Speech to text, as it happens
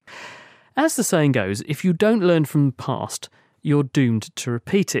As the saying goes, if you don't learn from the past, you're doomed to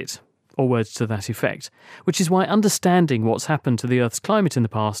repeat it, or words to that effect, which is why understanding what's happened to the Earth's climate in the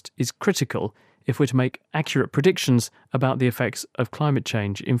past is critical if we're to make accurate predictions about the effects of climate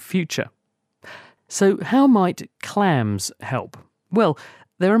change in future. So how might clams help? Well,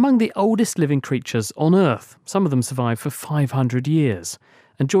 they're among the oldest living creatures on Earth. Some of them survived for 500 years.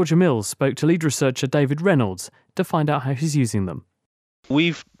 And Georgia Mills spoke to lead researcher David Reynolds to find out how he's using them.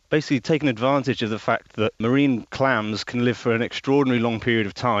 We've basically taken advantage of the fact that marine clams can live for an extraordinarily long period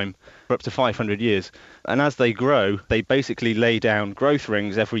of time, for up to 500 years. And as they grow, they basically lay down growth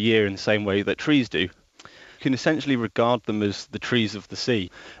rings every year in the same way that trees do. You can essentially regard them as the trees of the sea.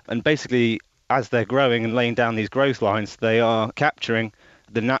 And basically, as they're growing and laying down these growth lines, they are capturing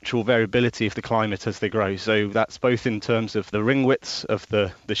the natural variability of the climate as they grow. So that's both in terms of the ring widths of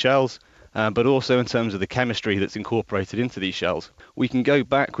the shells, but also in terms of the chemistry that's incorporated into these shells. We can go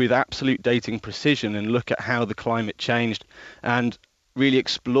back with absolute dating precision and look at how the climate changed and really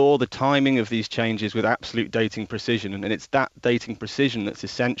explore the timing of these changes with absolute dating precision. And it's that dating precision that's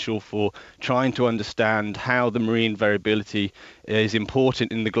essential for trying to understand how the marine variability is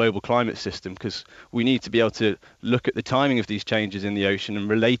important in the global climate system, because we need to be able to look at the timing of these changes in the ocean and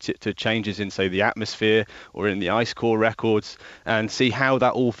relate it to changes in, say, the atmosphere or in the ice core records, and see how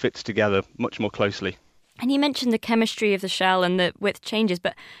that all fits together much more closely. And you mentioned the chemistry of the shell and the width changes,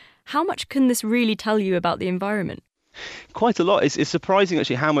 but how much can this really tell you about the environment? Quite a lot. It's surprising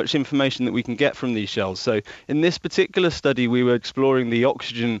actually how much information that we can get from these shells. So in this particular study, we were exploring the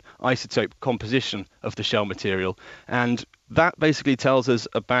oxygen isotope composition of the shell material, and that basically tells us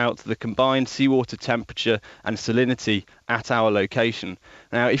about the combined seawater temperature and salinity at our location.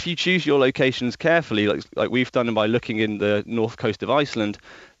 Now, if you choose your locations carefully, like we've done by looking in the north coast of Iceland,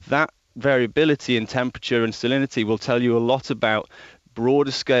 that variability in temperature and salinity will tell you a lot about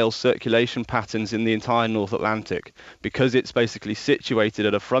broader scale circulation patterns in the entire North Atlantic, because it's basically situated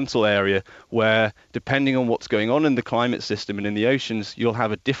at a frontal area where, depending on what's going on in the climate system and in the oceans, you'll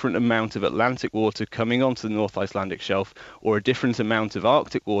have a different amount of Atlantic water coming onto the North Icelandic shelf or a different amount of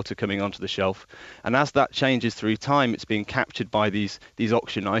Arctic water coming onto the shelf. And as that changes through time, it's being captured by these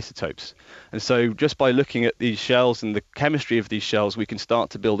oxygen isotopes. And so just by looking at these shells and the chemistry of these shells, we can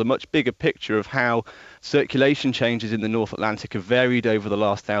start to build a much bigger picture of how circulation changes in the North Atlantic have varied over the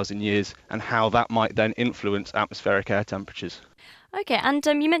last 1,000 years and how that might then influence atmospheric air temperatures. OK, and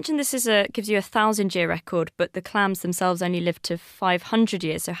you mentioned this gives you a 1,000-year record, but the clams themselves only live to 500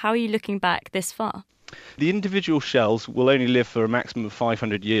 years. So how are you looking back this far? The individual shells will only live for a maximum of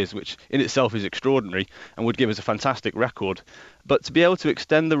 500 years, which in itself is extraordinary and would give us a fantastic record. But to be able to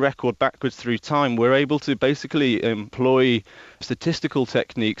extend the record backwards through time, we're able to basically employ statistical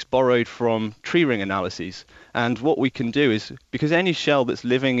techniques borrowed from tree ring analyses. And what we can do is, because any shell that's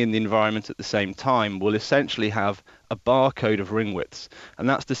living in the environment at the same time will essentially have a barcode of ring widths. And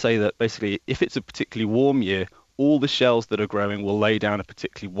that's to say that basically if it's a particularly warm year, all the shells that are growing will lay down a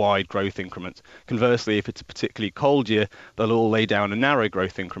particularly wide growth increment. Conversely, if it's a particularly cold year, they'll all lay down a narrow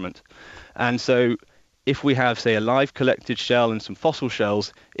growth increment. And so if we have, say, a live collected shell and some fossil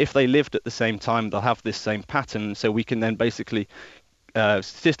shells, if they lived at the same time, they'll have this same pattern. So we can then basically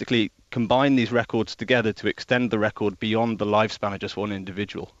statistically combine these records together to extend the record beyond the lifespan of just one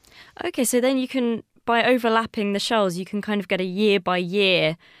individual. OK, so then you can, by overlapping the shells, you can kind of get a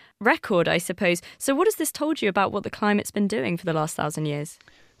year-by-year record, I suppose. So what has this told you about what the climate's been doing for the last 1,000 years?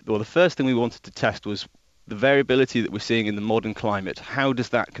 Well, the first thing we wanted to test was the variability that we're seeing in the modern climate. How does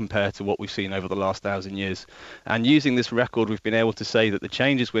that compare to what we've seen over the last 1,000 years? And using this record, we've been able to say that the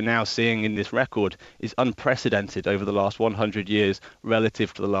changes we're now seeing in this record is unprecedented over the last 100 years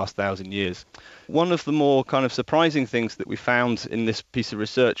relative to the last 1,000 years. One of the more kind of surprising things that we found in this piece of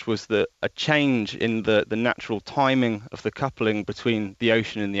research was that a change in the natural timing of the coupling between the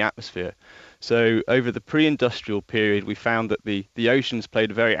ocean and the atmosphere. So over the pre-industrial period, we found that the oceans played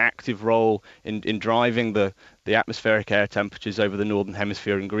a very active role in driving the atmospheric air temperatures over the northern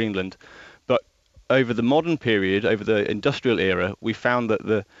hemisphere and Greenland. But over the modern period, over the industrial era, we found that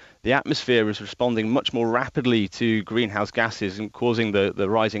the atmosphere is responding much more rapidly to greenhouse gases and causing the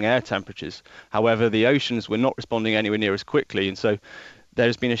rising air temperatures. However, the oceans were not responding anywhere near as quickly, and so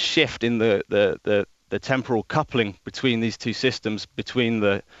there's been a shift in the temporal coupling between these two systems, between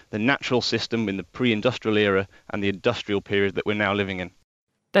the natural system in the pre-industrial era and the industrial period that we're now living in.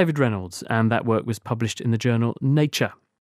 David Reynolds, and that work was published in the journal Nature.